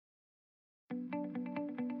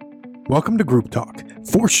Welcome to Group Talk,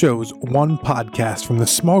 4 shows, 1 podcast from the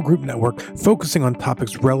Small Group Network focusing on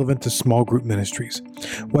topics relevant to small group ministries.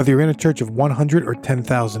 Whether you're in a church of 100 or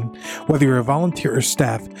 10,000, whether you're a volunteer or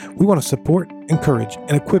staff, we want to support, encourage,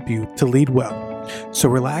 and equip you to lead well. So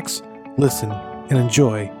relax, listen, and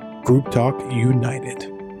enjoy Group Talk United.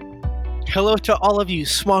 Hello to all of you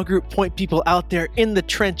small group point people out there in the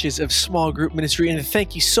trenches of small group ministry, and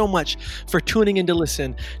thank you so much for tuning in to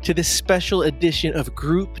listen to this special edition of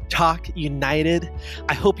Group Talk United.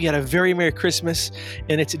 I hope you had a very Merry Christmas,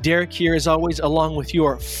 and it's Derek here as always, along with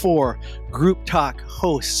your 4 Group Talk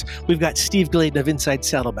hosts. We've got Steve Gladen of Inside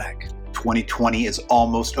Saddleback. 2020 is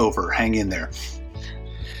almost over. Hang in there.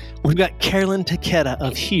 We've got Carolyn Takeda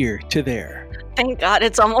of Here to There. Thank God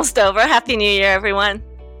it's almost over. Happy New Year, everyone.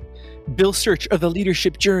 Bill Search of The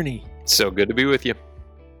Leadership Journey. So good to be with you.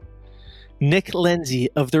 Nick Lenzi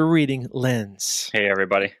of The Reading Lens. Hey,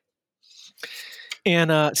 everybody.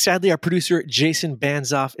 And sadly, our producer, Jason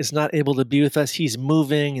Banzoff, is not able to be with us. He's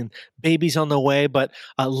moving and baby's on the way, but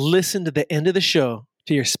listen to the end of the show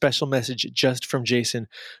to your special message just from Jason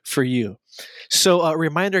for you. So a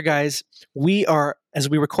reminder, guys, we are, as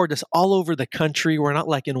we record this, all over the country. We're not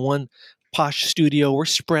like in one posh studio. We're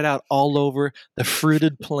spread out all over the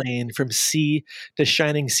fruited plain from sea to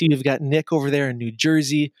shining sea. We've got Nick over there in New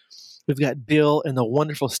Jersey. We've got Bill in the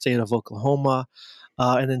wonderful state of Oklahoma.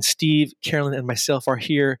 And then Steve, Carolyn, and myself are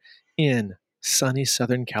here in sunny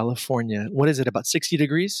Southern California. What is it, about 60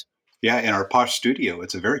 degrees? Yeah, in our posh studio,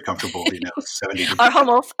 it's a very comfortable, 70 degrees. Our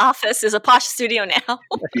home office is a posh studio now.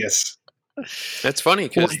 Yes. That's funny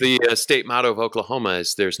because the state motto of Oklahoma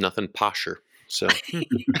is there's nothing posher. So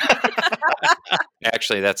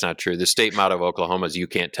actually, that's not true. The state motto of Oklahoma is you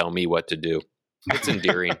can't tell me what to do. It's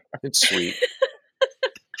endearing. It's sweet.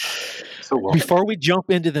 So well. Before we jump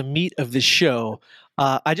into the meat of the show,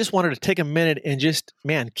 I just wanted to take a minute and just,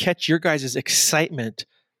 catch your guys' excitement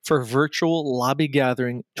for Virtual Lobby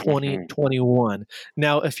Gathering 2021.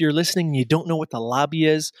 Now, if you're listening and you don't know what the lobby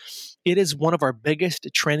is, it is one of our biggest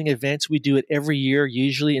training events. We do it every year,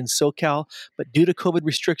 usually in SoCal, but due to COVID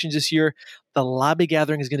restrictions this year, the Lobby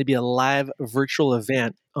Gathering is going to be a live virtual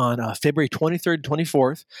event on February 23rd and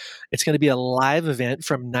 24th. It's going to be a live event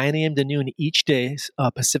from 9 a.m. to noon each day,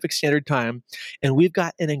 Pacific Standard Time, and we've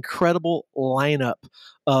got an incredible lineup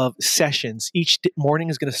of sessions. Each morning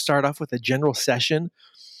is going to start off with a general session,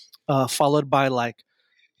 followed by like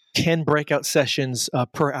 10 breakout sessions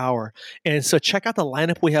per hour. And so check out the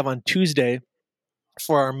lineup we have on Tuesday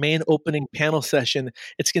for our main opening panel session.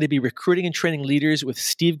 It's going to be Recruiting and Training Leaders with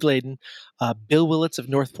Steve Gladen, Bill Willits of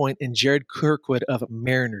North Point, and Jared Kirkwood of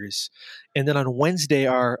Mariners. And then on Wednesday,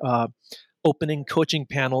 our opening coaching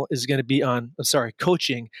panel is going to be on,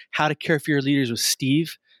 coaching, How to Care for Your Leaders with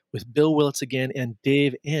Steve, with Bill Willits again, and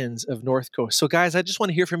Dave Enns of North Coast. So guys, I just want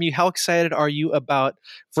to hear from you. How excited are you about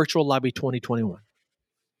Virtual Lobby 2021?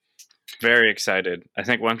 Very excited. I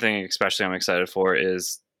think one thing especially I'm excited for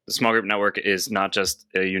is the Small Group Network is not just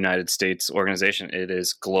a United States organization. It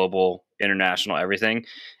is global, international, everything.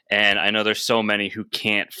 And I know there's so many who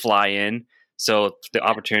can't fly in. So the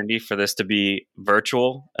opportunity for this to be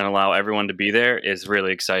virtual and allow everyone to be there is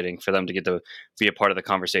really exciting for them to get to be a part of the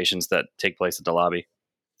conversations that take place at the lobby.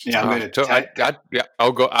 Yeah, I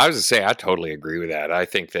was going to say I totally agree with that. I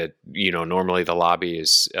think that normally the lobby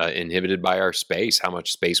is inhibited by our space, how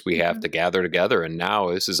much space we have to gather together, and now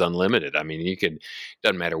this is unlimited. I mean,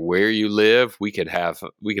 doesn't matter where you live. We could have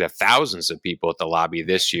thousands of people at the lobby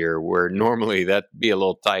this year, where normally that'd be a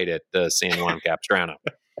little tight at San Juan Capistrano.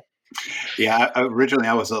 Yeah, originally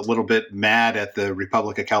I was a little bit mad at the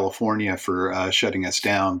Republic of California for shutting us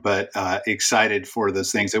down, but excited for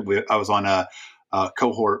those things. I was on a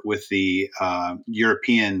cohort with the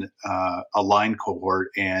European aligned cohort,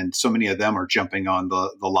 and so many of them are jumping on the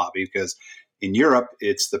lobby because in Europe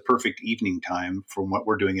it's the perfect evening time from what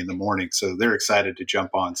we're doing in the morning. So they're excited to jump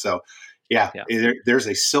on. So yeah. There's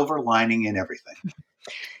a silver lining in everything.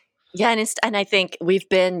 Yeah, and I think we've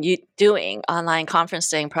been doing online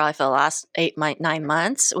conferencing probably for the last 9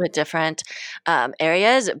 months with different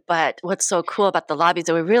areas. But what's so cool about the lobby is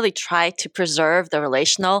that we really try to preserve the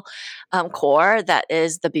relational core that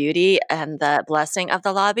is the beauty and the blessing of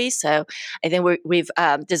the lobby. So I think we've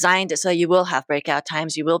designed it so you will have breakout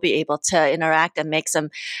times. You will be able to interact and make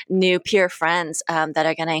some new peer friends that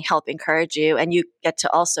are going to help encourage you. And you get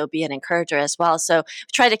to also be an encourager as well. So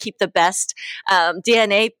try to keep the best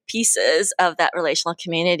DNA pieces of that relational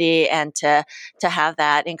community and to have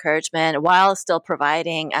that encouragement while still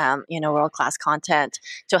providing world-class content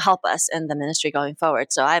to help us in the ministry going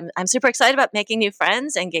forward. So I'm super excited about making new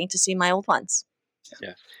friends and getting to see my old ones.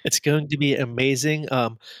 It's going to be amazing.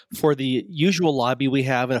 For the usual lobby we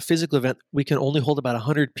have at a physical event, we can only hold about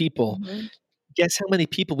 100 people. Mhm. Guess how many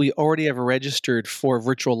people we already have registered for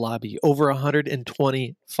virtual lobby? Over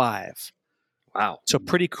 125. Wow. So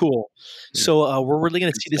pretty cool. Hmm. So we're really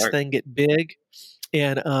going to Good see this start. thing get big.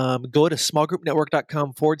 And go to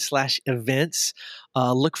smallgroupnetwork.com/events.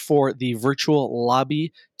 Look for the virtual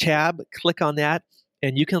lobby tab. Click on that,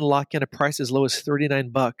 and you can lock in a price as low as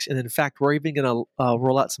 $39. And in fact, we're even going to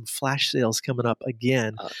roll out some flash sales coming up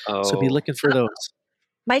again. So be looking for those.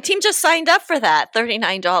 My team just signed up for that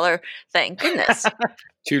 $39. Thank goodness.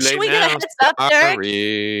 Too late Should we now. get a heads up, Derek?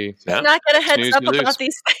 Sorry. Let's Yeah, not get a heads snooze, up you lose. about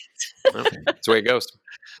these things. Well, that's the way it goes.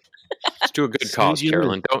 It's to a good cause, Snooze, you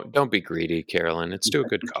Carolyn. Don't be greedy, Carolyn. It's to a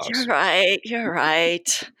good cause. You're right. You're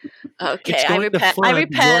right. Okay, It's I going to repent. I fund your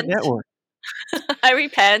repent. network. I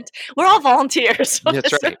repent. We're all volunteers.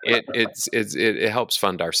 That's right. It helps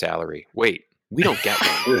fund our salary. Wait, we don't get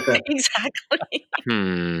one. Exactly.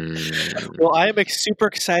 Well, I am super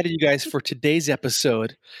excited, you guys, for today's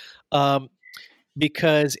episode,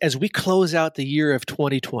 because as we close out the year of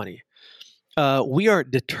 2020, we are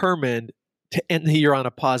determined to end the year on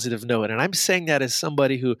a positive note. And I'm saying that as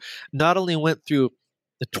somebody who not only went through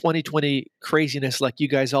the 2020 craziness like you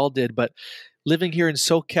guys all did, but living here in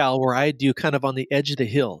SoCal, where I do kind of on the edge of the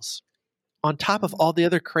hills. On top of all the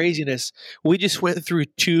other craziness, we just went through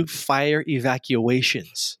 2 fire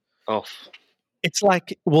evacuations. Oh, It's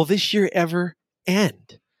like, will this year ever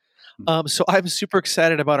end? So I'm super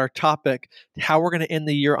excited about our topic, how we're going to end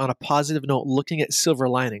the year on a positive note, looking at silver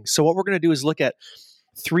linings. So what we're going to do is look at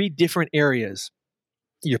 3 different areas: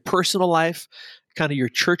 your personal life, kind of your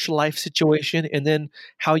church life situation, and then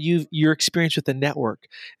how your experience with the network.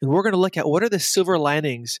 And we're going to look at what are the silver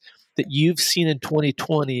linings that you've seen in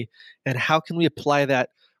 2020, and how can we apply that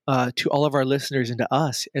to all of our listeners and to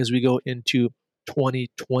us as we go into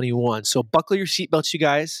 2021. So buckle your seatbelts, you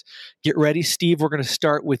guys. Get ready. Steve, we're going to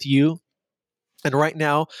start with you. And right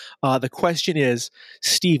now, the question is,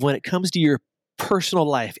 Steve, when it comes to your personal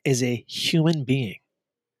life as a human being,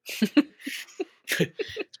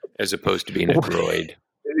 As opposed to being a droid.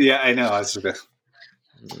 Yeah, I know. I was gonna-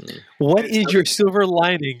 what is your silver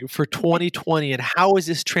lining for 2020, and how is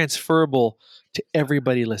this transferable to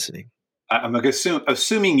everybody listening? I'm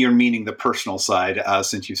assuming you're meaning the personal side,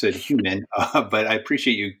 since you said human. But I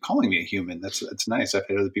appreciate you calling me a human. That's nice. I've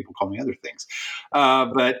had other people call me other things.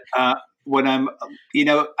 But when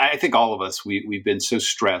I think all of us we've been so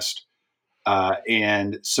stressed,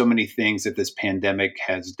 and so many things that this pandemic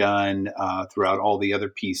has done throughout all the other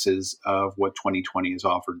pieces of what 2020 has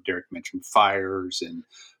offered. Derek mentioned fires and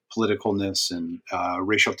politicalness and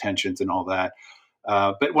racial tensions and all that.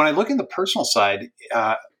 But when I look in the personal side,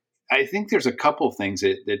 I think there's a couple of things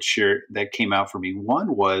that came out for me.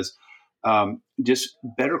 One was just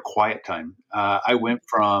better quiet time. I went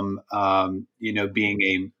from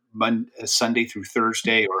being a Sunday through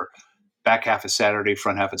Thursday, or back half of Saturday,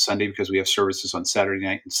 front half of Sunday, because we have services on Saturday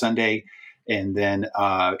night and Sunday, and then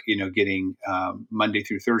getting Monday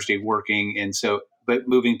through Thursday working, and so but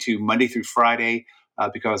moving to Monday through Friday.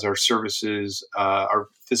 Because our services, our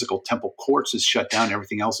physical temple courts is shut down,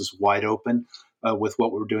 everything else is wide open with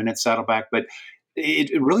what we're doing at Saddleback. But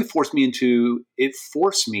it really forced me to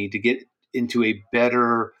get into a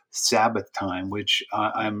better Sabbath time, which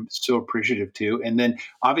I'm so appreciative to. And then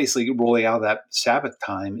obviously rolling out of that Sabbath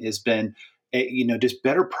time has been, just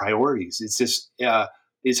better priorities. It's just,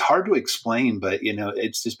 it's hard to explain, but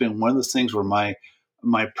it's just been one of those things where my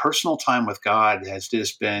personal time with God has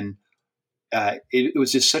just been, it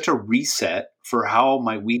was just such a reset for how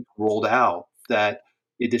my week rolled out that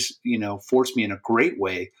it just, forced me in a great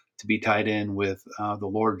way to be tied in with the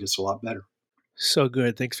Lord just a lot better. So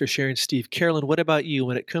good. Thanks for sharing, Steve. Carolyn, what about you?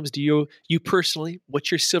 When it comes to you personally,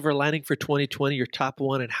 what's your silver lining for 2020, your top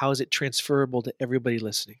one, and how is it transferable to everybody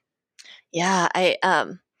listening? Yeah,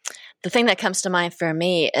 the thing that comes to mind for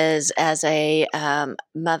me is, as a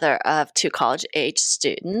mother of 2 college-age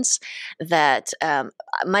students, that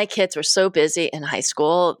my kids were so busy in high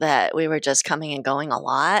school that we were just coming and going a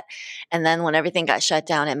lot. And then when everything got shut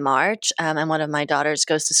down in March, and one of my daughters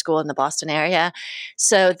goes to school in the Boston area,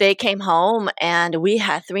 so they came home and we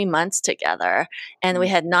had 3 months together. And we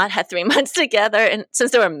had not had 3 months together since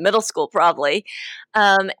they were in middle school, probably.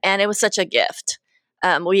 And it was such a gift.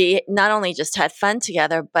 We not only just had fun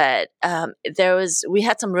together, but we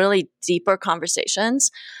had some really deeper conversations,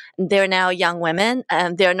 they're now young women.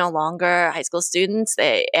 They're no longer high school students.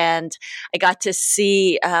 And I got to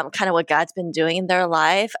see kind of what God's been doing in their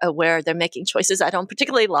life, where they're making choices I don't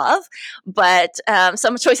particularly love, but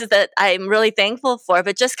some choices that I'm really thankful for.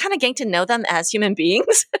 But just kind of getting to know them as human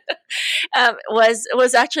beings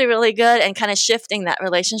was actually really good, and kind of shifting that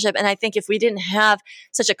relationship. And I think if we didn't have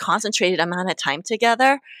such a concentrated amount of time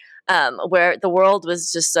together, where the world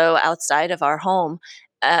was just so outside of our home,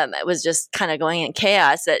 it was just kind of going in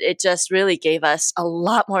chaos, that it just really gave us a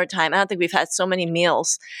lot more time. I don't think we've had so many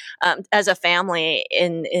meals as a family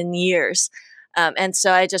in years. And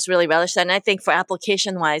so I just really relish that. And I think for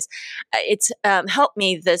application wise, it's helped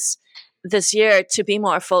me this year to be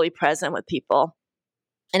more fully present with people.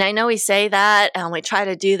 And I know we say that, and we try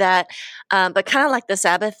to do that, but kind of like the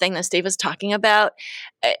Sabbath thing that Steve was talking about,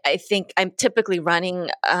 I think I'm typically running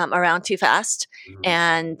around too fast,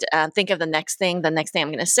 and think of the next thing I'm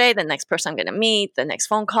going to say, the next person I'm going to meet, the next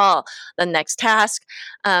phone call, the next task,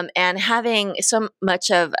 and having so much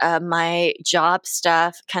of my job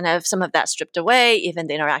stuff, kind of some of that stripped away, even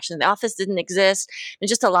the interaction in the office didn't exist, and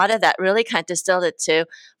just a lot of that really kind of distilled it to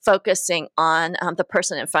focusing on the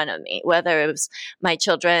person in front of me, whether it was my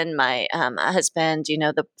children, my husband,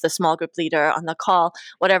 the small group leader on the call,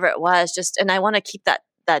 whatever it was. And I want to keep that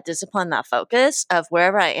discipline, that focus of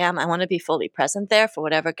wherever I am. I want to be fully present there for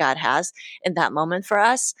whatever God has in that moment for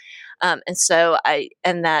us. And so I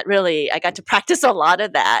got to practice a lot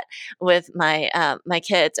of that with my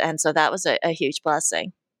kids, and so that was a huge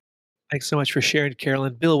blessing. Thanks so much for sharing,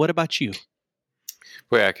 Carolyn. Bill, what about you?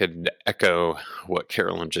 Well, I could echo what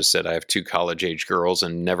Carolyn just said. I have 2 college-age girls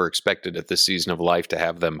and never expected at this season of life to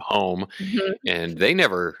have them home. Mm-hmm. And they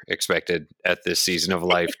never expected at this season of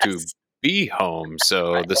life to be home.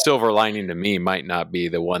 So the silver lining to me might not be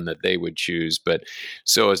the one that they would choose. But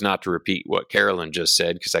so as not to repeat what Carolyn just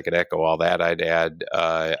said, because I could echo all that, I'd add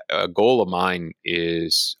a goal of mine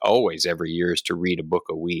is always every year is to read a book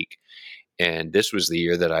a week. And this was the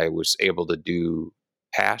year that I was able to do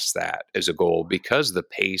past that as a goal, because the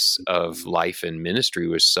pace of life and ministry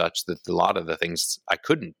was such that a lot of the things I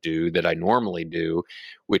couldn't do that I normally do,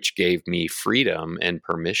 which gave me freedom and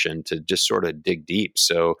permission to just sort of dig deep.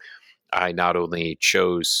 So I not only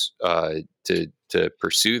chose to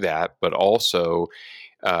pursue that, but also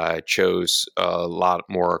chose a lot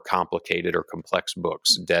more complicated or complex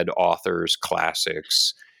books, dead authors,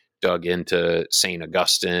 classics, dug into St.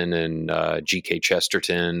 Augustine and G.K.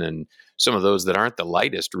 Chesterton, and some of those that aren't the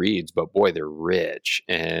lightest reads, but boy, they're rich.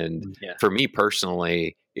 And for me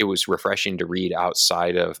personally, it was refreshing to read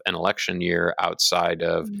outside of an election year, outside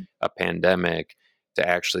of a pandemic, to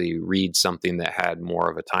actually read something that had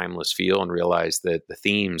more of a timeless feel and realize that the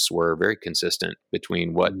themes were very consistent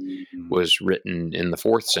between what was written in the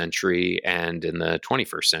 4th century and in the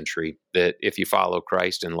 21st century. That if you follow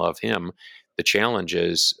Christ and love him, the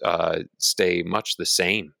challenges stay much the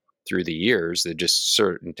same through the years. That just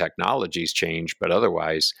certain technologies change, but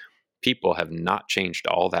otherwise people have not changed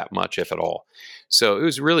all that much, if at all. So it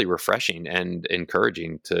was really refreshing and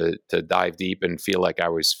encouraging to dive deep and feel like I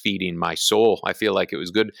was feeding my soul. I feel like it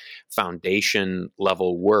was good foundation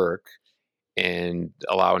level work and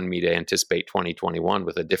allowing me to anticipate 2021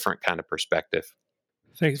 with a different kind of perspective.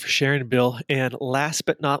 Thanks for sharing, Bill. And last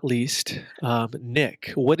but not least,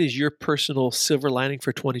 Nick, what is your personal silver lining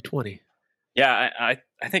for 2020? Yeah,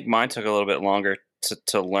 I think mine took a little bit longer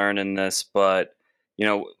to learn in this, but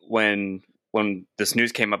when this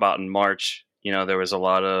news came about in March, there was a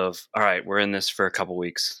lot of, all right, we're in this for a couple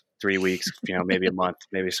weeks, 3 weeks, maybe a month,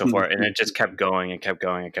 maybe so forth, and it just kept going and kept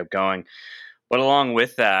going and kept going. But along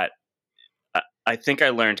with that, I think I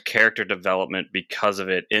learned character development because of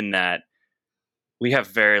it, in that we have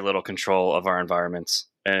very little control of our environments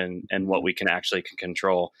and what we can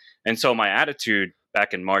control. And so my attitude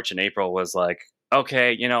back in March and April was like,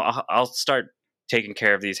 okay, I'll start taking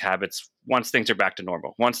care of these habits once things are back to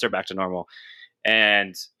normal, once they're back to normal,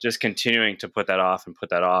 and just continuing to put that off.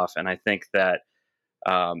 And I think that,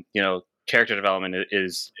 character development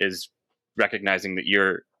is recognizing that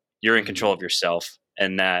you're in control of yourself,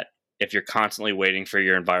 and that if you're constantly waiting for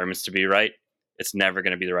your environments to be right, it's never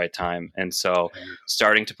going to be the right time. And so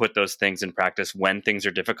starting to put those things in practice when things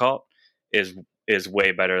are difficult is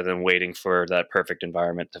way better than waiting for that perfect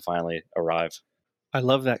environment to finally arrive. I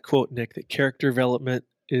love that quote, Nick, that character development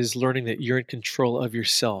is learning that you're in control of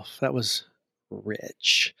yourself. That was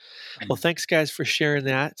rich. Well, thanks, guys, for sharing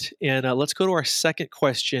that. And let's go to our second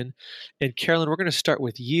question. And Carolyn, we're going to start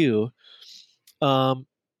with you.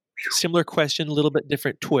 Similar question, a little bit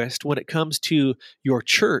different twist. When it comes to your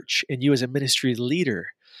church and you as a ministry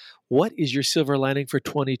leader, what is your silver lining for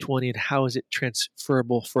 2020, and how is it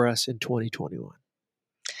transferable for us in 2021?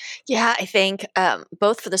 Yeah, I think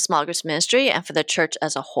both for the small groups ministry and for the church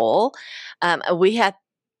as a whole, we have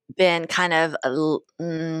been kind of,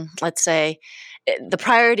 let's say, the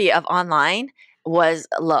priority of online was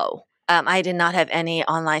low. I did not have any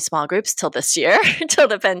online small groups till this year, till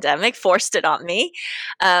the pandemic forced it on me.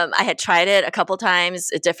 I had tried it a couple times,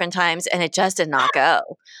 at different times, and it just did not go.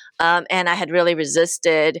 And I had really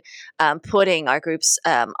resisted putting our groups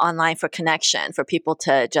online for connection, for people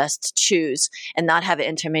to just choose and not have an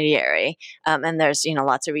intermediary. And there's,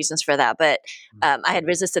 lots of reasons for that. But I had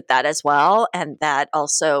resisted that as well. And that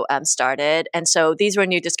also started. And so these were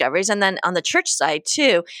new discoveries. And then on the church side,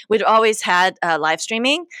 too, we'd always had live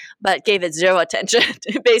streaming, but gave it zero attention.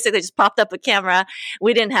 Basically, just popped up a camera.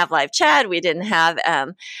 We didn't have live chat. We didn't have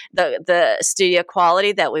the studio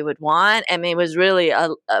quality that we would want. I mean, it was really a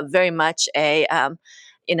very much a,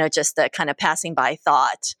 just a kind of passing by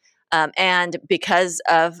thought. And because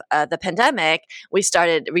of the pandemic, we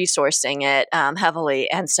started resourcing it heavily.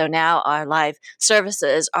 And so now our live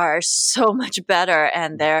services are so much better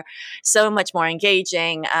and they're so much more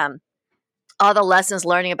engaging. All the lessons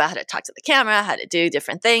learning about how to talk to the camera, how to do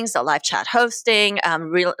different things, the live chat hosting,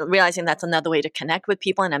 realizing that's another way to connect with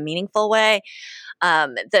people in a meaningful way.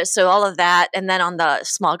 So all of that. And then on the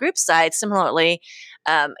small group side, similarly,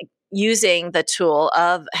 using the tool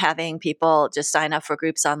of having people just sign up for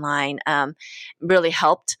groups online really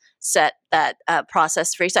helped set that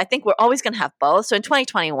process free. So I think we're always going to have both. So in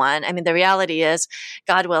 2021, I mean, the reality is,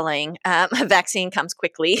 God willing, a vaccine comes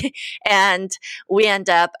quickly and we end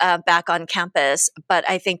up back on campus. But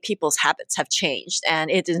I think people's habits have changed and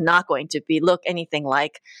it is not going to look anything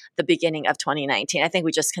like the beginning of 2019. I think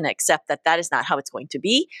we just can accept that that is not how it's going to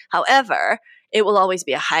be. However, it will always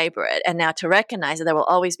be a hybrid. And now to recognize that there will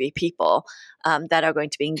always be people that are going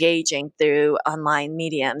to be engaging through online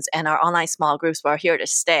mediums, and our online small groups are here to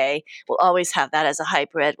stay. We'll always have that as a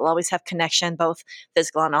hybrid. We'll always have connection, both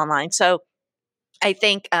physical and online. So I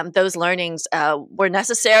think those learnings were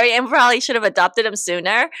necessary and probably should have adopted them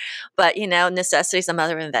sooner. But, necessity is the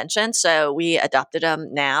mother of invention. So we adopted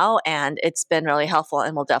them now, and it's been really helpful,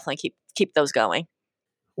 and we'll definitely keep those going.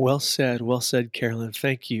 Well said, Carolyn.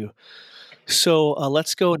 Thank you. So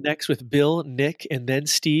let's go next with Bill, Nick, and then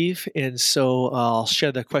Steve. And so I'll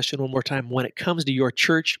share the question one more time. When it comes to your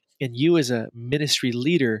church and you as a ministry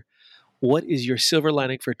leader, what is your silver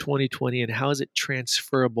lining for 2020 and how is it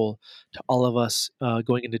transferable to all of us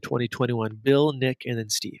going into 2021? Bill, Nick, and then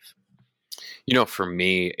Steve. For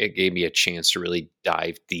me, it gave me a chance to really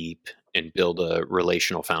dive deep and build a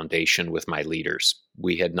relational foundation with my leaders.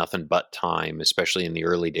 We had nothing but time, especially in the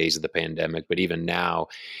early days of the pandemic, but even now.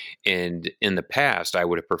 And in the past, I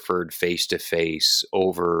would have preferred face-to-face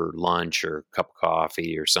over lunch or a cup of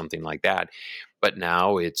coffee or something like that. But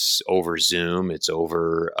now it's over Zoom, it's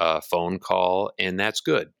over a phone call, and that's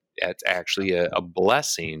good. That's actually a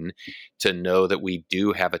blessing to know that we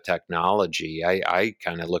do have a technology. I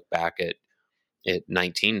kind of look back at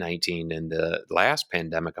 1919 and the last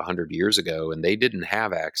pandemic 100 years ago, and they didn't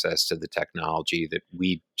have access to the technology that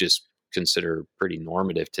we just consider pretty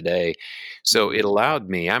normative today. So it allowed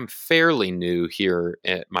me, I'm fairly new here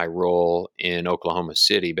at my role in Oklahoma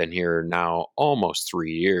City, been here now almost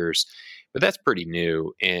 3 years, but that's pretty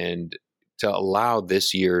new. And to allow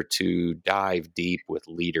this year to dive deep with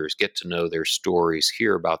leaders, get to know their stories,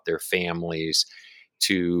 hear about their families,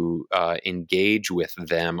 to engage with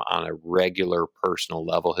them on a regular personal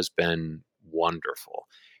level has been wonderful,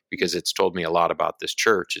 because it's told me a lot about this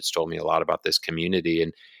church. It's told me a lot about this community.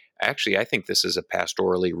 And actually, I think this is a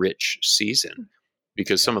pastorally rich season,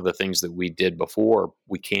 because some of the things that we did before,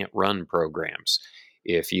 we can't run programs.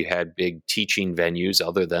 If you had big teaching venues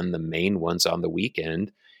other than the main ones on the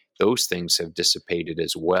weekend, those things have dissipated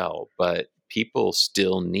as well. But people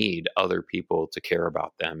still need other people to care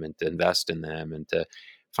about them and to invest in them and to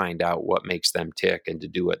find out what makes them tick and to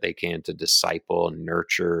do what they can to disciple and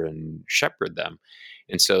nurture and shepherd them.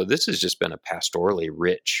 And so this has just been a pastorally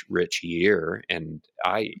rich year. And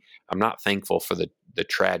I'm not thankful for the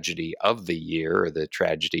tragedy of the year or the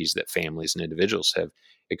tragedies that families and individuals have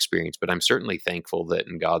experienced, but I'm certainly thankful that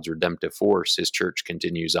in God's redemptive force, his church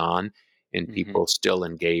continues on and people still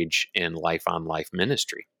engage in life on life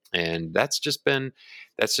ministry. And that's just been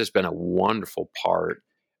a wonderful part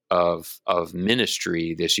of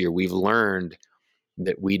ministry this year. We've learned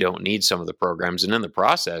that we don't need some of the programs, and in the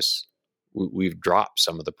process, we've dropped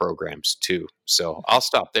some of the programs too. So I'll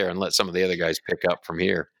stop there and let some of the other guys pick up from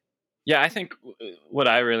here. Yeah, I think what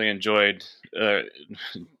I really enjoyed,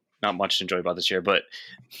 not much to enjoy about this year, but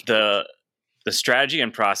the strategy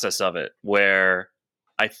and process of it, where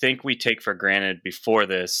I think we take for granted before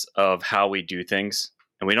this of how we do things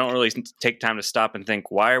and we don't really take time to stop and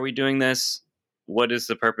think, why are we doing this? What is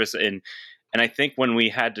the purpose? And I think when we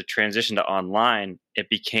had to transition to online, it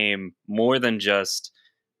became more than just,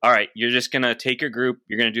 all right, you're just going to take your group,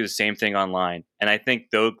 you're going to do the same thing online. And I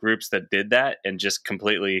think those groups that did that and just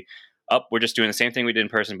completely we're just doing the same thing we did in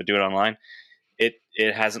person, but do it online, it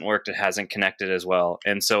hasn't worked. It hasn't connected as well.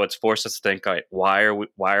 And so it's forced us to think, all right, why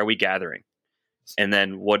are we gathering? And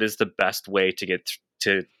then what is the best way to get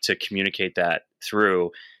to communicate that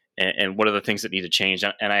through? And what are the things that need to change?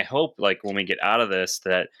 And I hope, like, when we get out of this,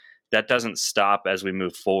 that doesn't stop as we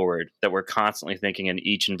move forward, that we're constantly thinking in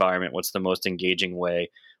each environment, what's the most engaging way?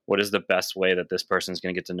 What is the best way that this person is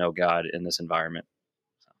going to get to know God in this environment?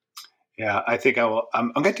 Yeah, I think I'm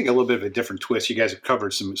going to take a little bit of a different twist. You guys have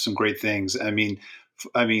covered some great things. I mean,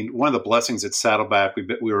 one of the blessings at Saddleback,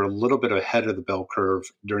 we were a little bit ahead of the bell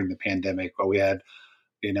curve during the pandemic. While we had,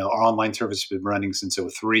 our online service has been running since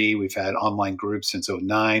 2003. We've had online groups since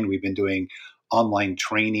 2009. We've been doing online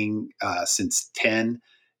training since 2010.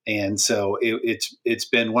 And so it's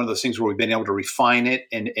been one of those things where we've been able to refine it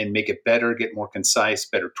and make it better, get more concise,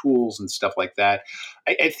 better tools and stuff like that.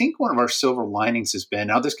 I think one of our silver linings has been,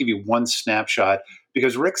 I'll just give you one snapshot,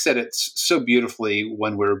 because Rick said it so beautifully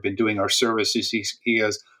when we've been doing our services. He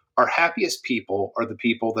goes, our happiest people are the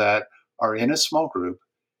people that are in a small group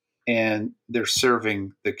and they're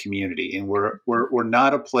serving the community. And we're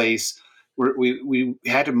not a place where we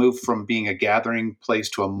had to move from being a gathering place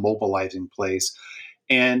to a mobilizing place.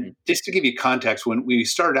 And just to give you context, when we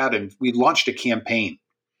started out and we launched a campaign,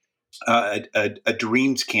 a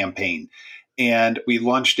Dreams campaign, and we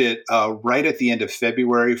launched it right at the end of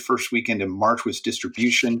February. First weekend in March was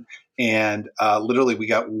distribution. And literally we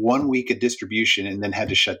got 1 week of distribution and then had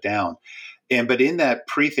to shut down. But in that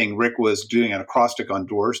pre-thing, Rick was doing an acrostic on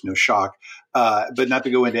doors, no shock, but not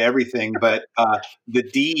to go into everything. But the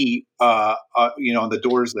D, on the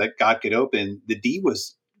doors that God could open, the D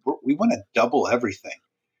was, we want to double everything.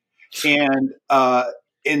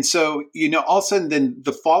 And so, all of a sudden, then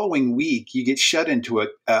the following week, you get shut into a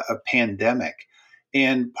pandemic.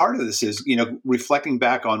 And part of this is, reflecting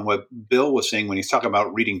back on what Bill was saying when he's talking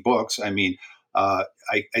about reading books. I mean, I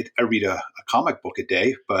read a comic book a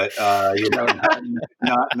day, but, not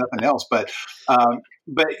nothing else. But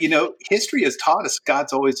history has taught us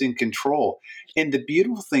God's always in control. And the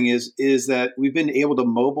beautiful thing is that we've been able to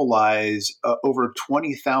mobilize over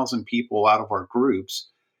 20,000 people out of our groups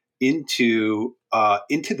into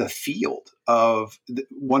the field of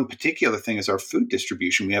one particular thing is our food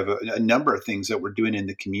distribution. We have a number of things that we're doing in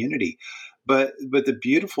the community, but the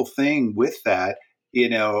beautiful thing with that,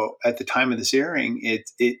 at the time of this airing,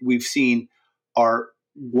 we've seen our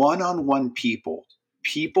one-on-one people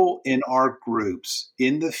in our groups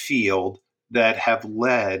in the field that have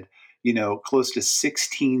led, close to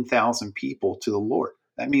 16,000 people to the Lord.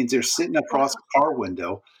 That means they're sitting across a car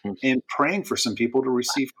window and praying for some people to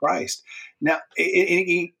receive Christ. Now,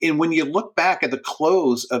 and when you look back at the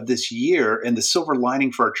close of this year, and the silver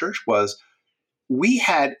lining for our church was we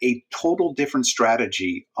had a total different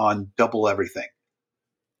strategy on double everything.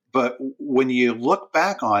 But when you look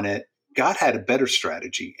back on it, God had a better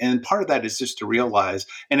strategy. And part of that is just to realize,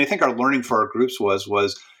 and I think our learning for our groups was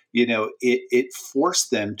it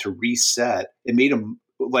forced them to reset. It made them,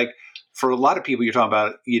 like, for a lot of people, you're talking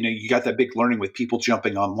about, you got that big learning with people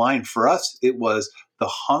jumping online. For us, it was the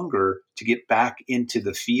hunger to get back into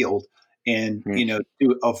the field and,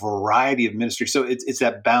 do a variety of ministry. So it's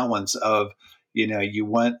that balance of, they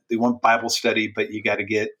want Bible study, but you got to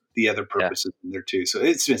get the other purposes in there too. So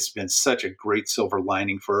it's just been such a great silver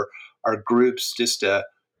lining for our groups just to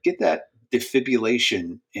get that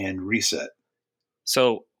defibrillation and reset.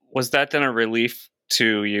 So was that then a relief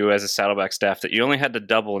to you as a Saddleback staff that you only had to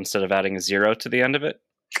double instead of adding a 0 to the end of it?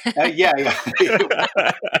 Yeah.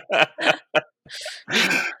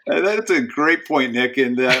 That's a great point, Nick.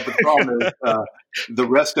 And the problem is the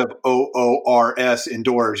rest of OORS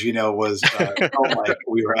indoors, was felt like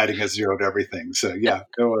we were adding a 0 to everything. So yeah,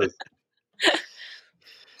 it was.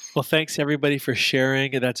 Well, thanks everybody for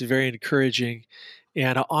sharing, and that's very encouraging.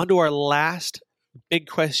 And on to our last big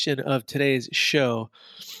question of today's show.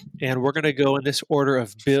 And we're going to go in this order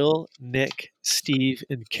of Bill, Nick, Steve,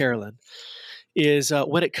 and Carolyn. Is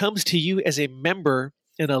when it comes to you as a member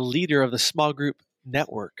and a leader of the small group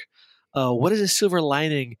network, what is a silver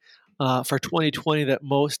lining for 2020 that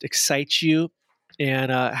most excites you?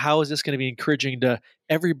 And how is this going to be encouraging to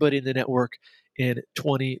everybody in the network in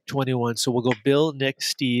 2021? So we'll go Bill, Nick,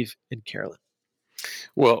 Steve, and Carolyn.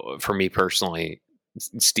 Well, for me personally,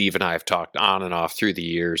 Steve and I have talked on and off through the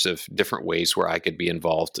years of different ways where I could be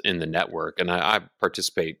involved in the network. And I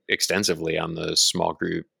participate extensively on the small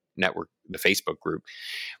group network, the Facebook group.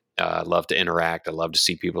 I love to interact. I love to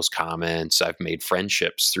see people's comments. I've made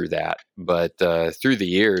friendships through that. But through the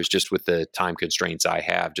years, just with the time constraints I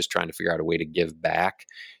have, just trying to figure out a way to give back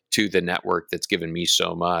to the network that's given me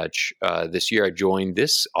so much. This year, I joined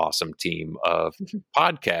this awesome team of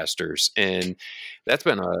podcasters, and that's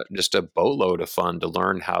been just a boatload of fun to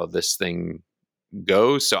learn how this thing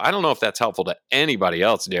goes. So I don't know if that's helpful to anybody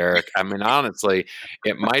else, Derek. I mean, honestly,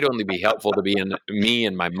 it might only be helpful to be in me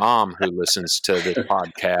and my mom who listens to this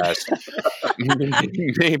podcast.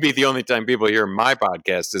 Maybe the only time people hear my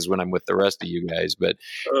podcast is when I'm with the rest of you guys. But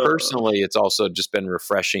personally, it's also just been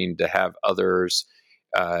refreshing to have others,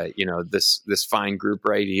 this fine group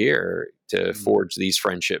right here to forge these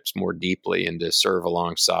friendships more deeply and to serve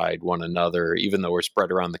alongside one another, even though we're spread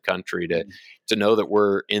around the country, to know that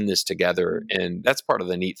we're in this together. And that's part of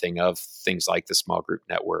the neat thing of things like the small group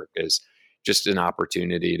network, is just an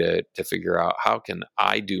opportunity to figure out how can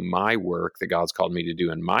I do my work that God's called me to do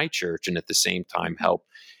in my church, and at the same time help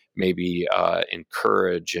maybe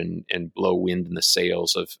encourage and blow wind in the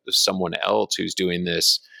sails of someone else who's doing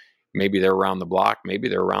this. Maybe they're around the block, maybe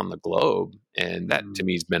they're around the globe. And that to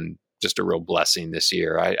me has been just a real blessing this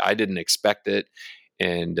year. I didn't expect it.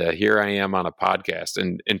 And here I am on a podcast.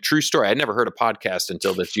 And true story, I never heard a podcast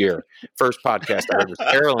until this year. First podcast I heard was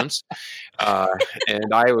Carolyn's.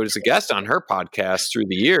 And I was a guest on her podcast through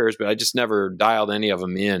the years, but I just never dialed any of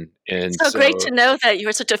them in. And so great to know that you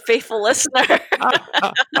were such a faithful listener.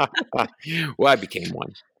 Well, I became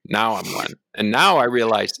one. Now I'm one. And now I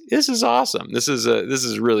realize this is awesome. This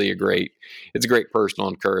is really a great personal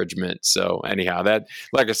encouragement. So anyhow, that,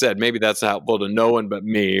 like I said, maybe that's helpful to no one but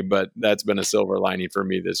me, but that's been a silver lining for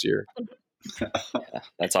me this year.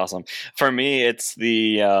 That's awesome. For me, it's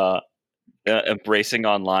the embracing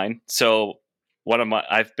online. So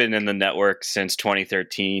I've been in the network since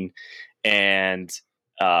 2013, and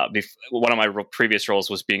one of my previous roles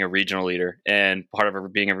was being a regional leader. And part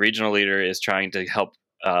of being a regional leader is trying to help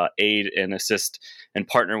aid and assist and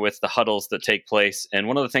partner with the huddles that take place. And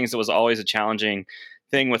one of the things that was always a challenging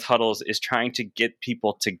thing with huddles is trying to get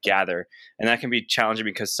people to gather. And that can be challenging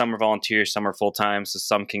because some are volunteers, some are full-time, so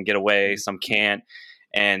some can get away, some can't.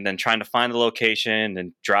 And then trying to find the location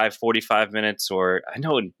and drive 45 minutes, or I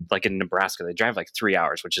know in Nebraska, they drive like 3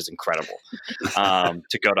 hours, which is incredible,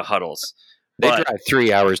 to go to huddles. They drive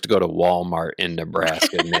 3 hours to go to Walmart in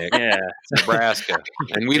Nebraska, Nick. Yeah, Nebraska.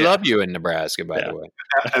 And we love you in Nebraska, by the way.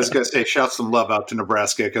 I was going to say, shout some love out to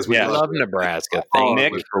Nebraska, because we love Nebraska. Thank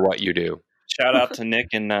Nick, you for what you do. Shout out to Nick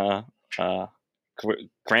in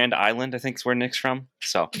Grand Island, I think is where Nick's from.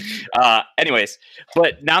 So anyways,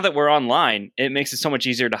 but now that we're online, it makes it so much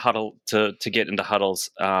easier to huddle, to get into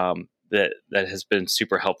huddles. That has been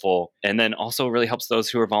super helpful, and then also really helps those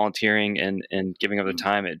who are volunteering and giving up their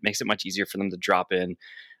time. It makes it much easier for them to drop in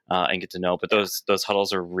and get to know. But those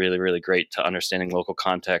huddles are really, really great to understanding local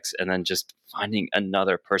context, and then just finding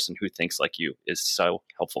another person who thinks like you is so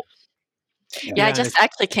helpful. Yeah, I just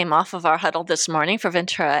actually came off of our huddle this morning for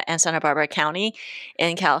Ventura and Santa Barbara County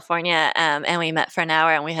in California, and we met for an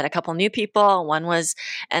hour, and we had a couple new people. One was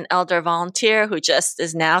an elder volunteer who just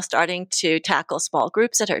is now starting to tackle small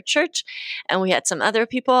groups at her church, and we had some other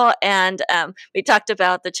people, and we talked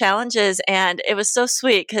about the challenges, and it was so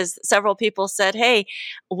sweet because several people said, hey,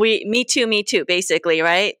 me too, basically,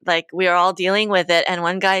 right? Like, we are all dealing with it, and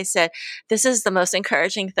one guy said, this is the most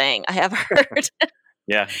encouraging thing I have heard.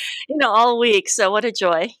 Yeah. All week. So what a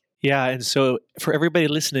joy. Yeah. And so for everybody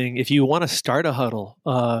listening, if you want to start a huddle,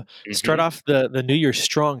 start off the new year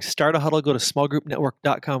strong, start a huddle, go to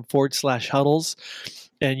smallgroupnetwork.com/huddles,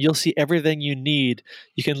 and you'll see everything you need.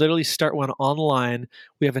 You can literally start one online.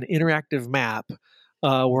 We have an interactive map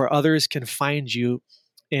where others can find you,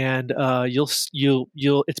 and you'll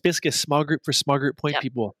it's basically a small group for small group point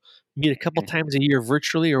people. Meet a couple times a year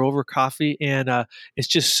virtually or over coffee. And it's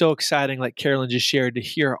just so exciting, like Carolyn just shared, to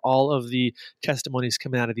hear all of the testimonies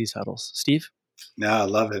coming out of these huddles. Steve? No, I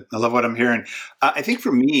love it. I love what I'm hearing. I think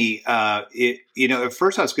for me, at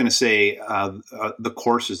first I was going to say the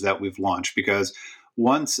courses that we've launched, because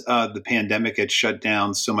once the pandemic had shut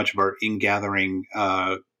down so much of our in-gathering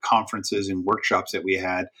conferences and workshops that we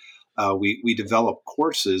had, we developed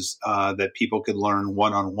courses that people could learn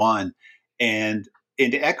one-on-one. And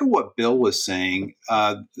to echo what Bill was saying,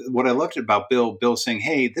 what I loved about Bill saying,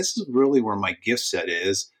 hey, this is really where my gift set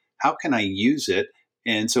is. How can I use it?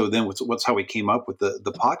 And so then what's how we came up with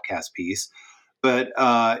the podcast piece. But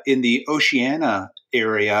in the Oceania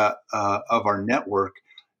area of our network,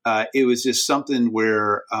 it was just something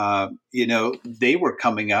where, they were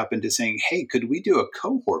coming up and just saying, hey, could we do a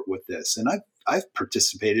cohort with this? And I've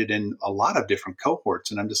participated in a lot of different cohorts.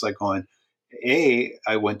 And I'm just like going,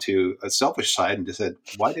 I went to a selfish side and just said,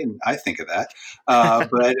 why didn't I think of that?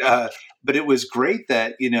 But it was great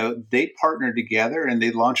that, they partnered together and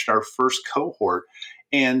they launched our first cohort.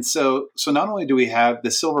 And so not only do we have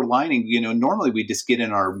the silver lining, normally we just get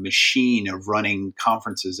in our machine of running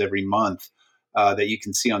conferences every month that you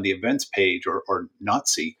can see on the events page or not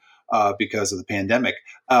see because of the pandemic.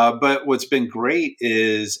 But what's been great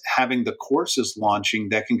is having the courses launching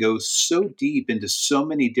that can go so deep into so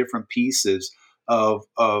many different pieces of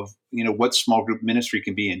what small group ministry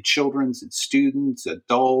can be in children's and students,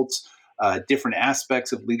 adults, different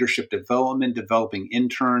aspects of leadership development, developing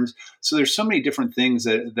interns. So there's so many different things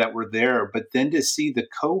that were there. But then to see the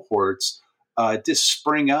cohorts just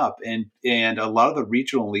spring up, and a lot of the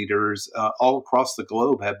regional leaders all across the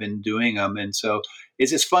globe have been doing them. And so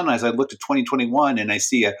it's just fun as I look to 2021 and I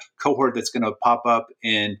see a cohort that's going to pop up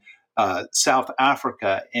in South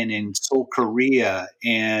Africa and in Seoul, Korea,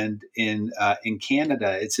 and in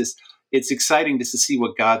Canada. It's exciting just to see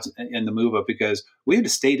what God's in the move of, because we have to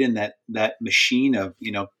stay in that machine of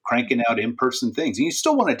cranking out in-person things, and you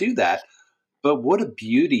still want to do that, but what a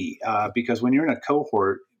beauty, because when you're in a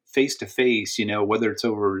cohort face to face, whether it's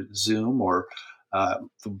over Zoom or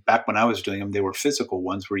back when I was doing them, they were physical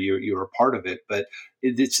ones where you were a part of it. But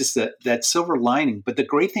it's just that silver lining. But the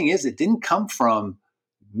great thing is, it didn't come from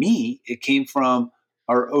me; it came from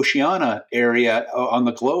our Oceania area on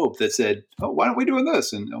the globe that said, "Oh, why aren't we doing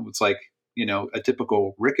this?" And it's like, a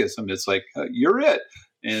typical Rickism. It's like, "You're it,"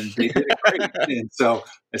 and they did it great. And so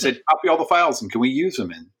I said, "Copy all the files, and can we use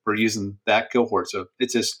them?" And we're using that cohort. So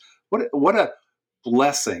it's just what a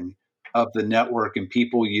blessing of the network and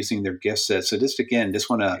people using their gift sets. So just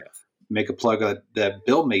want to make a plug that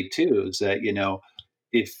Bill made too, is that,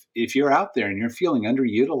 if you're out there and you're feeling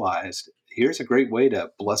underutilized, here's a great way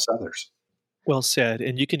to bless others. Well said.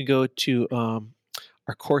 And you can go to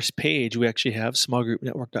our course page. We actually have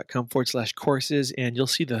smallgroupnetwork.com/courses, and you'll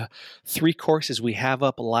see the 3 courses we have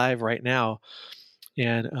up live right now.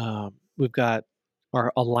 And we've got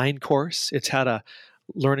our Align course. It's how to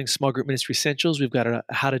learning small group ministry essentials. We've got a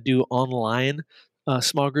how to do online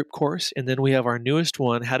small group course. And then we have our newest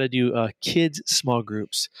one, how to do kids small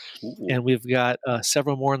groups. Ooh. And we've got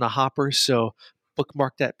several more in the hopper. So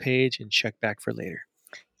bookmark that page and check back for later.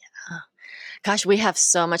 Gosh, we have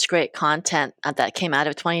so much great content that came out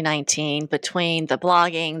of 2019 between the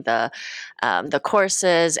blogging, the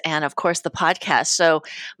courses, and of course the podcast. So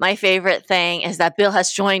my favorite thing is that Bill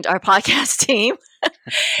has joined our podcast team.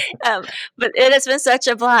 But it has been such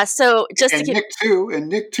a blast. So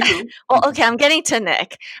Nick too. Well, okay, I'm getting to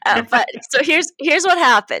Nick. But so here's what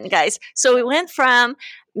happened, guys. So we went from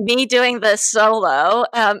me doing this solo,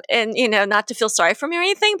 and not to feel sorry for me or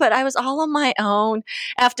anything, but I was all on my own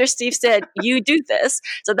after Steve said, "You do this."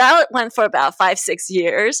 So that went for about 5-6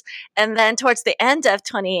 years, and then towards the end of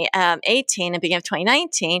 2018 and beginning of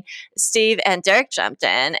 2019, Steve and Derek jumped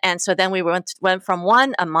in, and so then we went from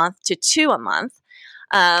 1 a month to 2 a month.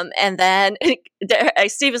 And then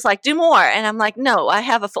Steve was like, "Do more." And I'm like, "No, I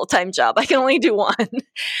have a full-time job. I can only do 1."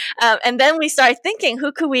 And then we started thinking,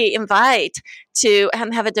 who could we invite to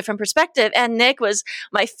have a different perspective? And Nick was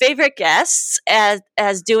my favorite guest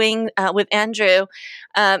as doing with Andrew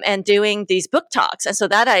and doing these book talks. And so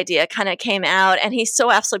that idea kind of came out, and he's so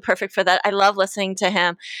absolutely perfect for that. I love listening to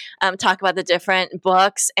him talk about the different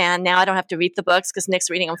books. And now I don't have to read the books because Nick's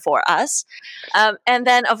reading them for us. And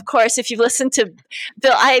then, of course, if you listen to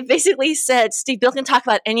Bill, I basically said, "Steve, Bill can talk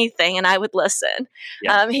about anything," and I would listen.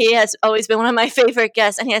 Yeah. He has always been one of my favorite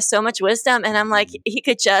guests, and he has so much wisdom. And I'm like, he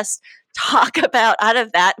could just talk about out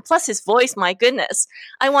of that. Plus his voice, my goodness,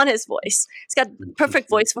 I want his voice. He's got perfect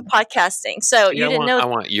voice for podcasting. So you didn't know. I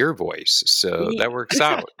want your voice. So that works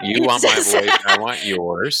out. You want my voice. I want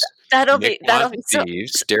yours. That'll be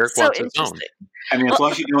Steve's. So, Derek wants his own. I mean, as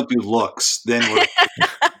long as you don't do looks, then we're.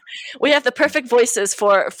 We have the perfect voices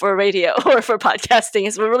for radio or for podcasting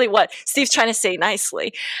is really what Steve's trying to say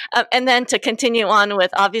nicely. And then to continue on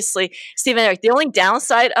with, obviously, Steve and Eric, the only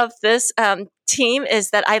downside of this team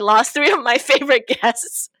is that I lost 3 of my favorite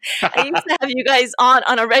guests. I used to have you guys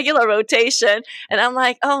on a regular rotation, and I'm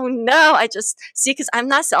like, oh no, I just see, because I'm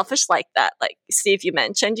not selfish like that. Like Steve, you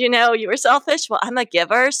mentioned, you were selfish. Well, I'm a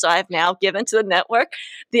giver, so I've now given to the network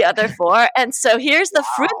the other 4. And so here's the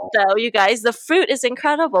fruit, though, you guys. The fruit is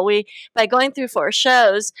incredible. By going through 4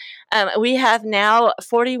 shows, we have now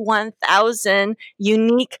 41,000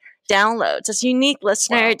 unique downloads. It's unique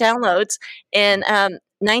listener downloads in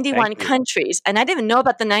 91 countries. And I didn't even know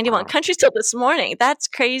about the 91 countries till this morning. That's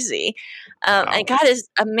crazy. And God is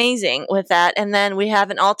amazing with that. And then we have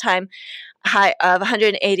an all-time high of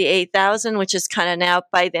 188,000, which is kind of now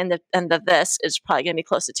by the end of this is probably going to be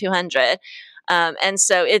close to 200. And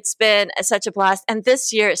so it's been such a blast. And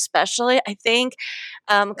this year, especially, I think,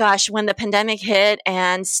 when the pandemic hit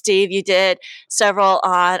and Steve, you did several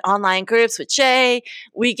online groups with Jay,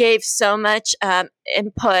 we gave so much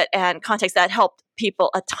input and context that helped people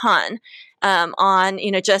a ton.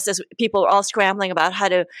 Just as people were all scrambling about how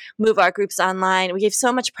to move our groups online, we gave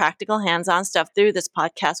so much practical hands-on stuff through this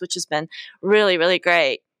podcast, which has been really, really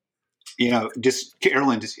great. Just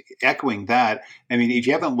Carolyn, just echoing that. I mean, if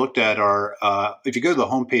you haven't looked at if you go to the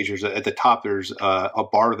homepage, at the top, there's a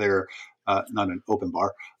bar there, not an open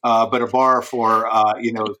bar, but a bar for,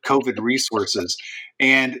 COVID resources.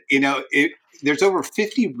 And, there's over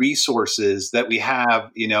 50 resources that we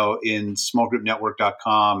have, in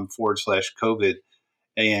smallgroupnetwork.com/COVID.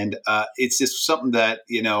 And it's just something that,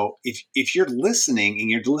 if you're listening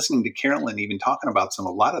and you're listening to Carolyn even talking about a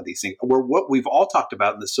lot of these things, or what we've all talked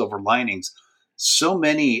about in the silver linings, so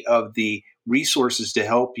many of the resources to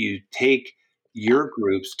help you take your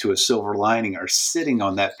groups to a silver lining are sitting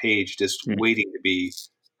on that page, just waiting to be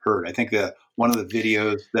heard. I think one of the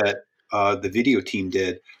videos that the video team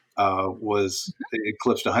did was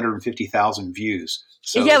eclipsed 150,000 views.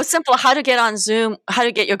 So, yeah, it was simple. How to get on Zoom, how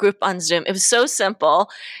to get your group on Zoom. It was so simple.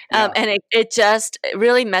 And it just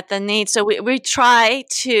really met the need. So we try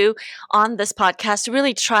to, on this podcast,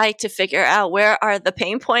 really try to figure out where are the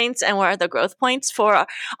pain points and where are the growth points for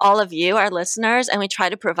all of you, our listeners. And we try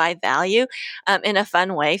to provide value in a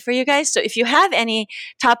fun way for you guys. So if you have any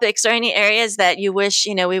topics or any areas that you wish,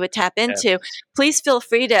 we would tap into, please feel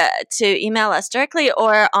free to email us directly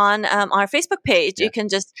or on our Facebook page. You can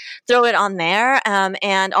just throw it on there.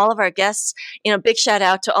 And all of our guests, big shout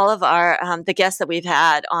out to all of our the guests that we've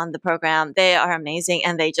had on the program. They are amazing,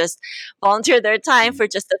 and they just volunteer their time for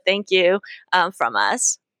just a thank you from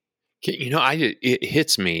us. It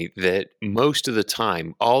hits me that most of the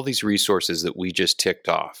time, all these resources that we just ticked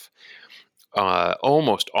off,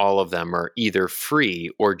 almost all of them are either free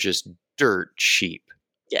or just dirt cheap.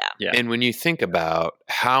 Yeah. And when you think about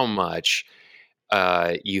how much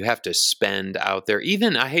you have to spend out there,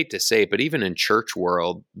 even, I hate to say it, but even in church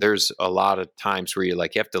world, there's a lot of times where you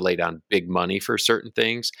have to lay down big money for certain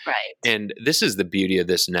things. Right. And this is the beauty of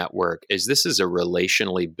this network, is this is a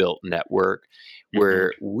relationally built network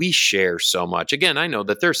where we share so much. Again, I know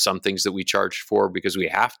that there's some things that we charge for because we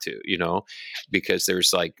have to, because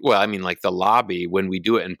there's the lobby, when we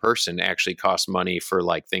do it in person, actually costs money for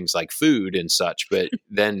things like food and such. But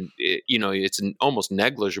then, it's almost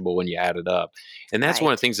negligible when you add it up. And that's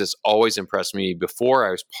one of the things that's always impressed me before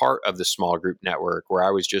I was part of the small group network, where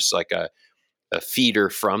I was just like a feeder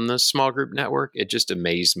from the small group network. It just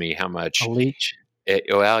amazed me how much. A leech.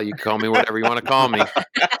 Well, you can call me whatever you want to call me.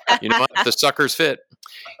 You know what? The suckers fit.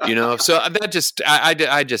 So that just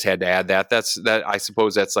I just had to add that. I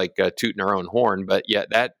suppose that's like tooting our own horn, but yeah,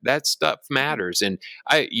 that stuff matters. And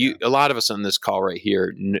a lot of us on this call right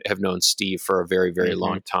here have known Steve for a very, very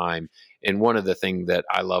long time. And one of the things that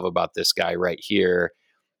I love about this guy right here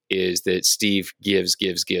is that Steve gives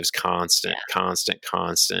constant.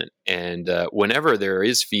 And whenever there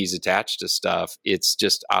is fees attached to stuff, it's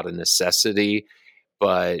just out of necessity.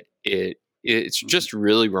 But it's just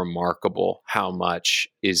really remarkable how much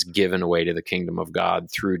is given away to the kingdom of God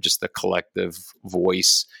through just the collective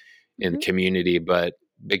voice in the community. But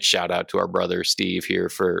big shout out to our brother Steve here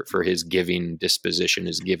for his giving disposition,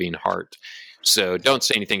 his giving heart. So don't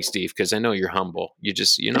say anything, Steve, because I know you're humble. You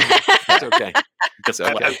just, it's okay. I was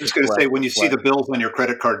just going to say, when you see the bills on your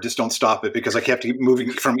credit card, just don't stop it, because I kept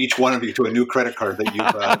moving from each one of you to a new credit card that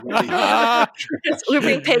you've. We're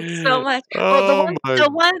being paid so much.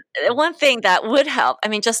 The one thing that would help,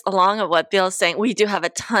 just along with what Bill is saying, we do have a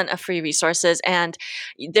ton of free resources, and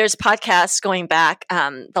there's podcasts going back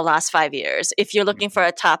the last 5 years. If you're looking for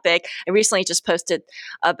a topic, I recently just posted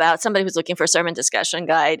about somebody who's looking for a sermon discussion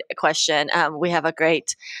guide question. We have a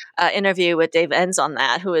great interview with Dave Enns on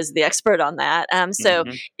that, who is the expert on that. So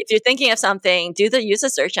if you're thinking of something, use a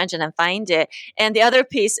search engine and find it. And the other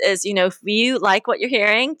piece is, if you like what you're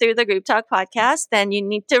hearing through the Group Talk podcast, then you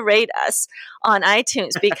need to rate us on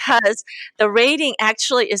iTunes, because the rating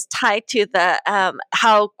actually is tied to the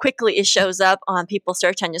how quickly it shows up on people's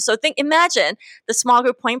search engines. So imagine the small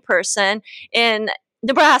group point person in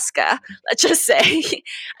Nebraska, let's just say,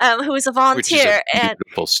 who is a volunteer,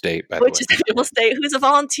 beautiful state, by the way. Which is a beautiful state, who's a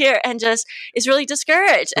volunteer and just is really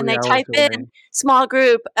discouraged, and they type in small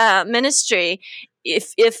group ministry.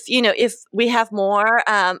 If we have more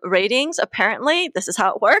ratings, apparently this is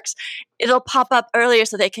how it works. It'll pop up earlier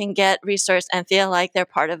so they can get resource and feel like they're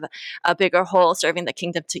part of a bigger whole, serving the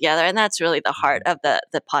kingdom together, and that's really the heart of the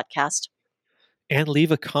podcast. and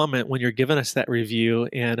leave a comment when you're giving us that review,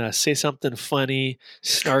 and say something funny,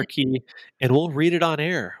 snarky, and we'll read it on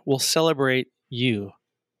air. We'll celebrate you.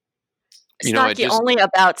 It's not only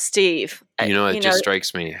about Steve. It just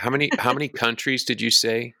strikes me. How many countries did you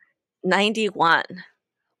say? 91.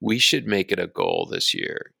 We should make it a goal this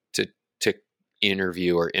year to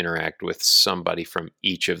interview or interact with somebody from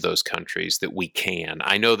each of those countries that we can.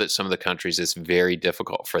 I know that some of the countries it's very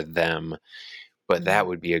difficult for them, but that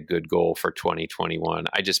would be a good goal for 2021.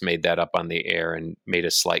 I just made that up on the air and made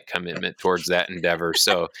a slight commitment towards that endeavor.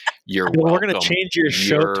 So you're welcome. We're going to change your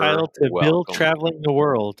show title to Bill Traveling the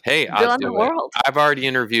World. Hey, I'll do it. I've already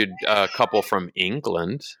interviewed a couple from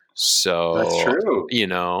England. So that's true.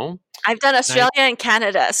 I've done Australia and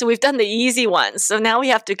Canada, so we've done the easy ones. So now we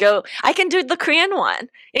have to go. I can do the Korean one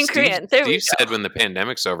in Korean. Steve said when the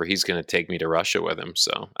pandemic's over, he's going to take me to Russia with him.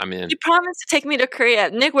 So I'm in. You promised to take me to Korea.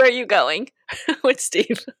 Nick, where are you going with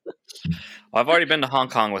Steve? I've already been to Hong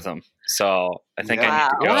Kong with him, so I think I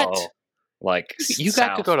need to go. Like you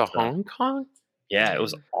got to go to Hong Kong? Yeah, it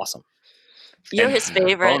was awesome. You're his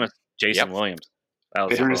favorite. Bonus, Jason Williams.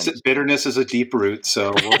 Bitterness is a deep root,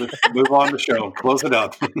 so we'll just move on the show. Close it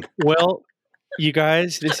up. Well, you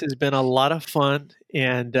guys, this has been a lot of fun,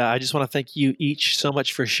 and I just want to thank you each so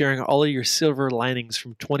much for sharing all of your silver linings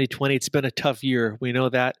from 2020. It's been a tough year. We know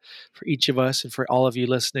that for each of us and for all of you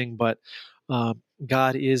listening, but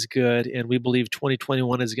God is good, and we believe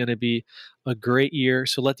 2021 is going to be a great year.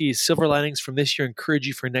 So let these silver linings from this year encourage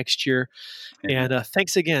you for next year. And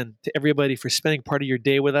thanks again to everybody for spending part of your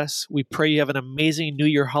day with us. We pray you have an amazing New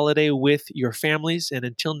Year holiday with your families. And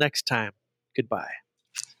until next time, goodbye.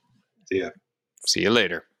 See ya. See you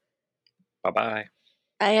later. Bye-bye.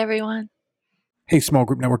 Bye, everyone. Hey, Small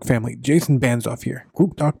Group Network family. Jason Banzoff here,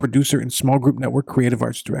 Group Talk producer and Small Group Network creative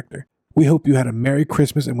arts director. We hope you had a Merry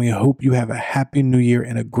Christmas, and we hope you have a Happy New Year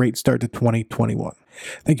and a great start to 2021.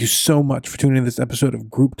 Thank you so much for tuning in to this episode of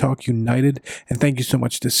Group Talk United, and thank you so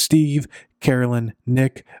much to Steve, Carolyn,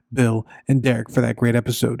 Nick, Bill, and Derek for that great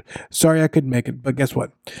episode. Sorry I couldn't make it, but guess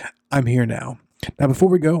what? I'm here now. Now, before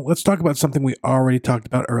we go, let's talk about something we already talked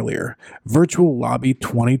about earlier, Virtual Lobby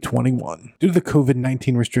 2021. Due to the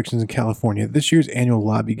COVID-19 restrictions in California, this year's annual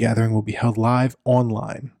lobby gathering will be held live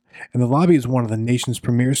online. And the lobby is one of the nation's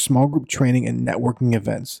premier small group training and networking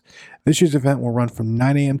events. This year's event will run from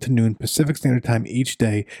 9 a.m. to noon Pacific Standard Time each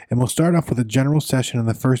day, and will start off with a general session in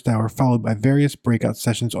the first hour, followed by various breakout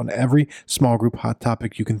sessions on every small group hot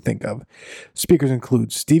topic you can think of. Speakers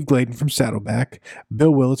include Steve Gladen from Saddleback,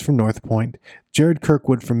 Bill Willits from North Point, Jared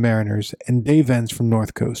Kirkwood from Mariners, and Dave Enns from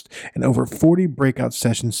North Coast, and over 40 breakout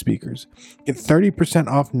session speakers. Get 30%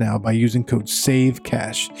 off now by using code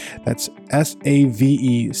SAVECASH. That's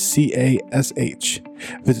SAVECASH.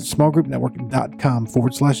 Visit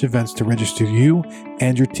smallgroupnetwork.com/events to register you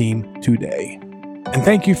and your team today. And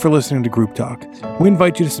thank you for listening to Group Talk. We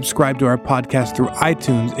invite you to subscribe to our podcast through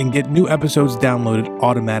iTunes and get new episodes downloaded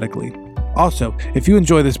automatically. Also, if you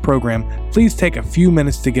enjoy this program, please take a few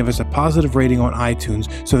minutes to give us a positive rating on iTunes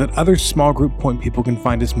so that other small group point people can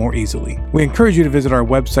find us more easily. We encourage you to visit our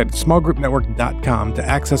website at smallgroupnetwork.com to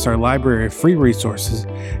access our library of free resources,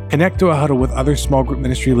 connect to a huddle with other small group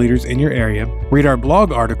ministry leaders in your area, read our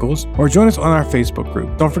blog articles, or join us on our Facebook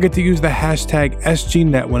group. Don't forget to use the hashtag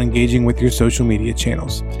SGNet when engaging with your social media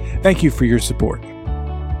channels. Thank you for your support.